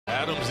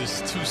Adams is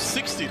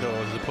 260 though,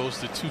 as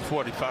opposed to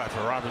 245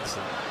 for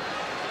Robinson.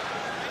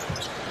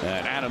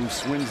 And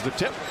Adams wins the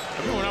tip.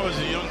 I remember when I was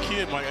a young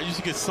kid, Mike, I used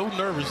to get so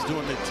nervous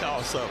doing the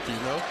toss-up, you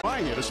know?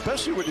 Trying it,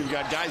 especially when you've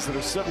got guys that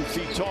are 7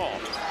 feet tall.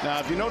 Now,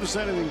 if you notice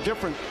anything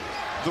different,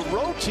 the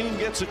road team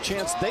gets a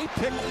chance. They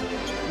pick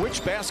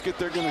which basket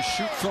they're going to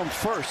shoot from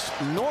first.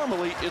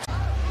 Normally, it's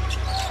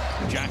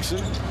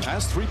Jackson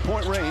has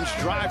three-point range,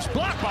 drives,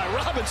 blocked by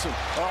Robinson.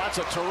 Oh, that's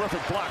a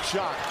terrific block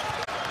shot.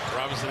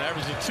 Robinson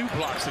averaging 2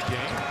 blocks a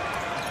game.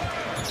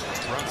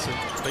 Brunson,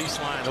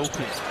 baseline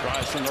open.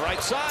 Drives from the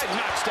right side,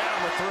 knocks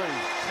down the three.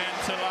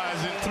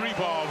 Tantalizing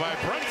 3-ball by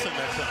Brunson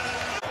that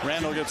time.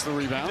 Randall gets the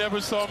rebound. You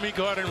never saw me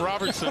guarding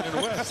Robertson in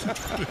the West.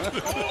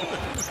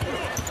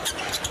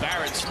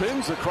 Barrett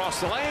spins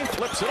across the lane,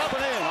 flips it up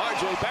and in.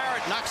 RJ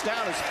Barrett knocks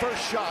down his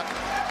first shot.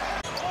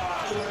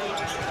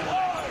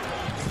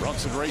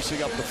 Brunson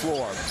racing up the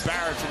floor.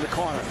 Barrett from the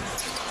corner.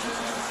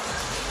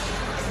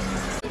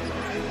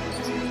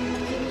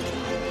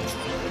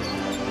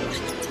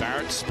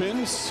 Barrett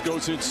spins,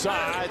 goes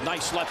inside.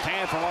 Nice left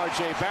hand from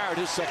RJ Barrett,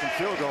 his second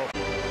field goal.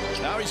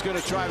 Now he's going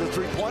to try the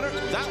three-pointer.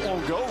 That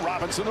won't go.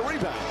 Robinson the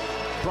rebound.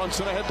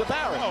 Brunson ahead to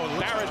Barrett.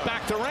 Barrett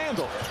back to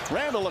Randall.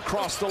 Randall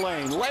across the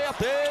lane.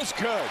 Layup is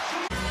good.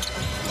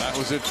 That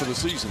was it for the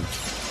season.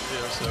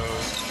 Yeah,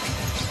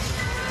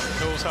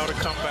 so knows how to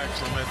come back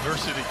from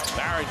adversity.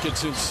 Barrett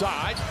gets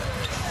inside.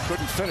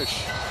 Couldn't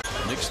finish.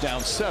 Knicks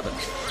down 7.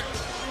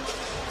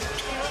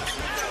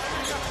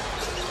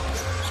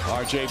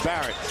 RJ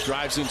Barrett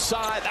drives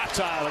inside. That's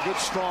a good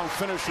strong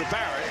finish for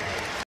Barrett.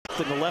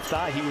 In the left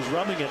eye, he was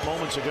rubbing it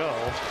moments ago.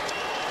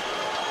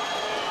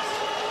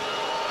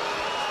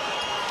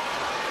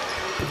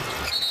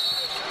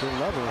 Good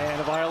level.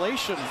 And a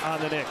violation on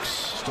the Knicks.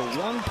 Still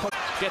 1 point.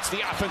 Gets the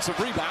offensive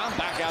rebound.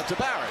 Back out to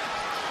Barrett.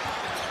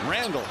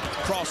 Randall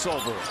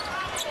crossover.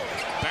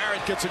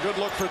 Barrett gets a good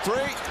look for 3.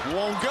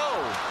 Won't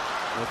go.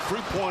 The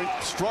three-point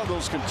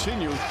struggles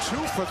continue. 2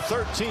 for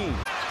 13.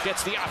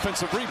 Gets the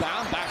offensive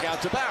rebound. Back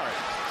out to Barrett.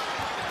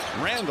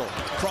 Randall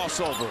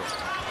crossover.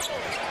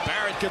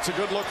 Barrett gets a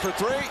good look for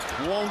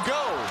 3. Won't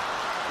go.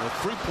 The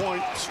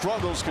three-point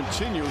struggles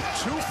continue. 2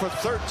 for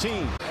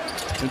 13.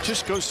 It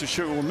just goes to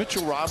show when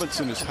Mitchell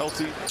Robinson is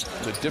healthy,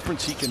 the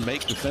difference he can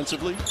make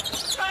defensively.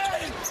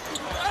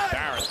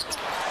 Barrett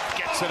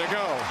gets it a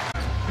go.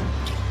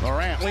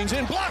 Morant leans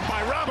in, blocked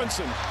by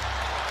Robinson.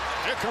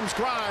 Here comes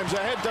Grimes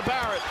ahead to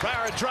Barrett.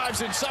 Barrett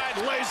drives inside,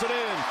 lays it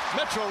in.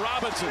 Mitchell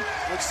Robinson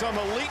with some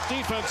elite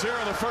defense here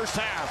in the first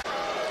half.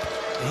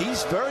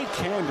 He's very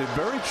candid,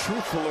 very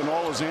truthful in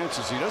all his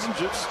answers. He doesn't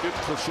just give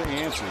cliche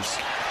answers.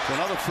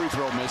 Another free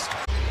throw missed.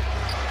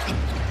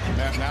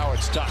 And now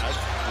it's tied.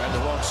 And the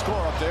wrong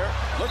score up there.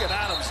 Look at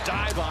Adams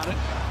dive on it.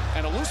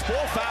 And a loose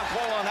ball foul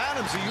call on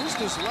Adams. He used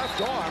his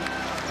left arm.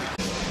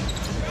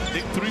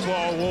 Big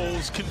 3-ball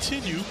woes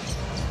continue.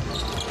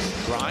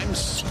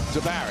 Grimes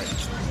to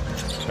Barrett.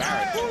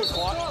 Barrett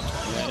caught.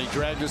 And he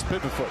dragged his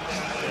pivot foot.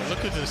 Yeah,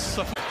 look at this.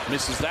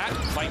 Misses that.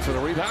 Fight for the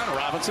rebound.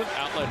 Robinson.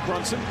 Outlet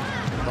Brunson.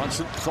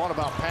 Brunson thought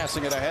about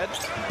passing it ahead.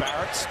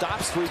 Barrett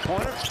stops.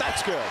 Three-pointer.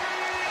 That's good.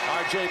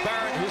 RJ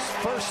Barrett, his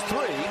first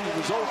 3. He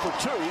was 0 for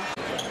 2.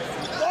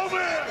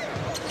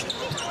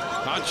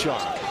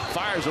 Conchar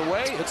fires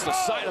away. It's the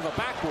side of a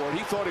backboard.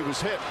 He thought he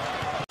was hit.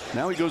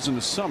 Now he goes in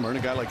the summer, and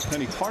a guy like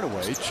Penny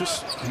Hardaway,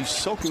 he's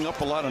soaking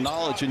up a lot of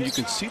knowledge, and you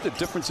can see the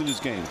difference in his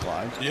game,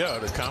 Clyde. Yeah,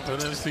 the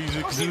confidence he's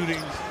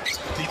exuding,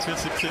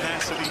 defensive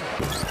tenacity.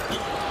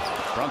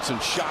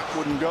 Brunson's shot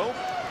wouldn't go.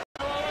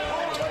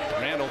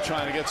 Randall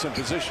trying to get some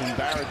position.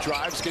 Barrett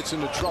drives, gets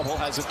into trouble,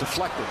 has it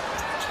deflected.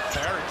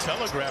 Barrett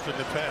telegraphing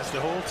the pass the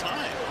whole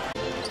time.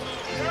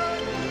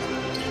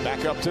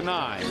 Back up to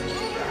 9.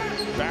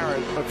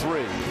 Barrett a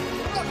 3.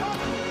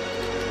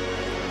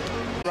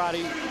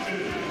 Roddy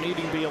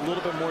needing to be a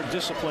little bit more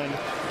disciplined.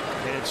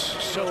 And it's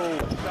so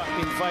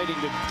inviting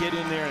to get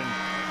in there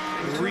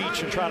and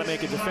reach and try to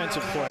make a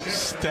defensive play.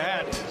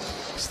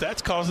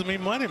 Stats causing me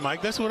money,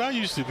 Mike. That's what I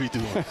used to be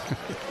doing.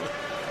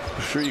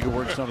 I'm sure you can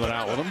work something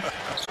out with him.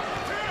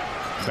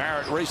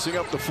 Barrett racing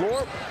up the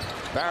floor.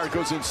 Barrett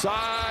goes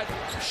inside.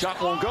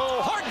 Shot won't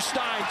go.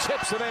 Hartenstein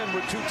tips it in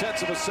with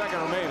 2/10 of a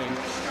second remaining.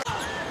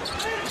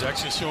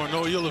 Jackson showing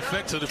no ill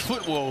effects of the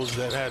foot woes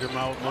that had him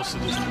out most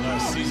of this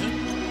last season.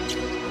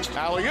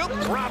 Alley-oop,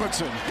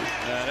 Robinson.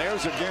 And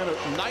there's again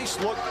a nice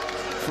look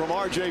from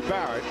RJ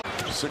Barrett.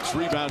 6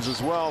 rebounds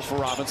as well for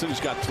Robinson. He's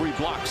got 3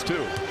 blocks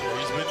too.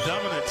 He's been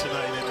dominant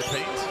tonight in the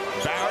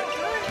paint. Barrett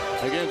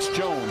against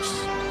Jones.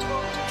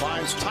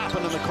 Finds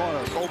Toppin in the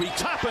corner. Obi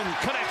Toppin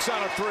connects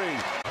on a 3.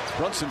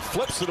 Brunson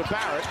flips to the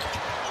Barrett.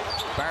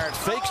 Barrett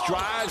fakes,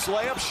 drives,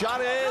 layup,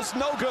 shot is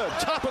no good.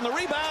 Toppin the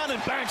rebound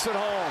and banks it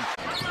home.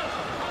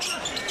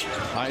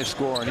 Highest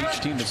score on each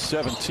team is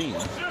 17.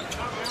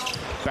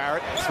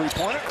 Barrett,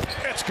 three-pointer.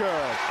 It's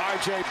good.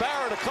 RJ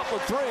Barrett, a couple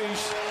of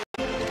 3s.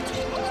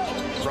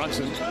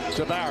 Brunson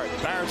to Barrett.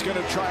 Barrett's going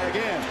to try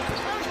again.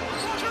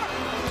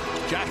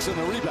 Jackson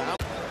the rebound.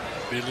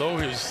 Below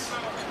his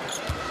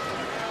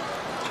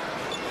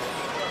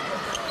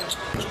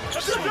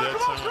that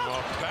time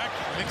off. Back,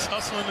 Knicks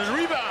hustling and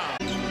rebound.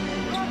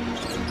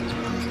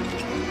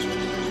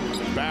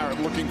 Barrett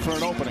looking for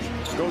an opening.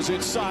 Goes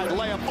inside,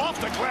 layup off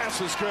the glass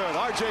is good.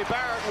 R.J.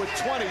 Barrett with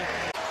 20.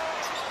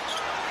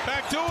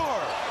 Back door.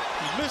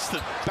 He missed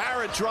it.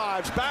 Barrett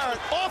drives. Barrett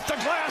off the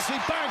glass. He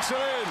banks it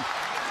in.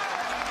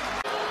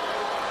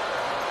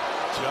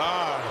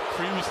 Ja,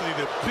 previously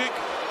the big.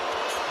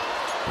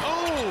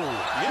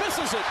 Oh,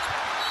 Misses it.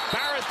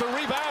 Barrett the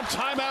rebound.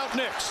 Timeout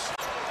Knicks.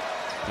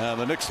 And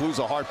the Knicks lose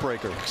a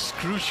heartbreaker.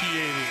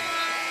 excruciating,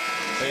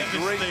 A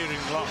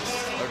devastating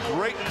loss.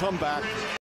 great comeback.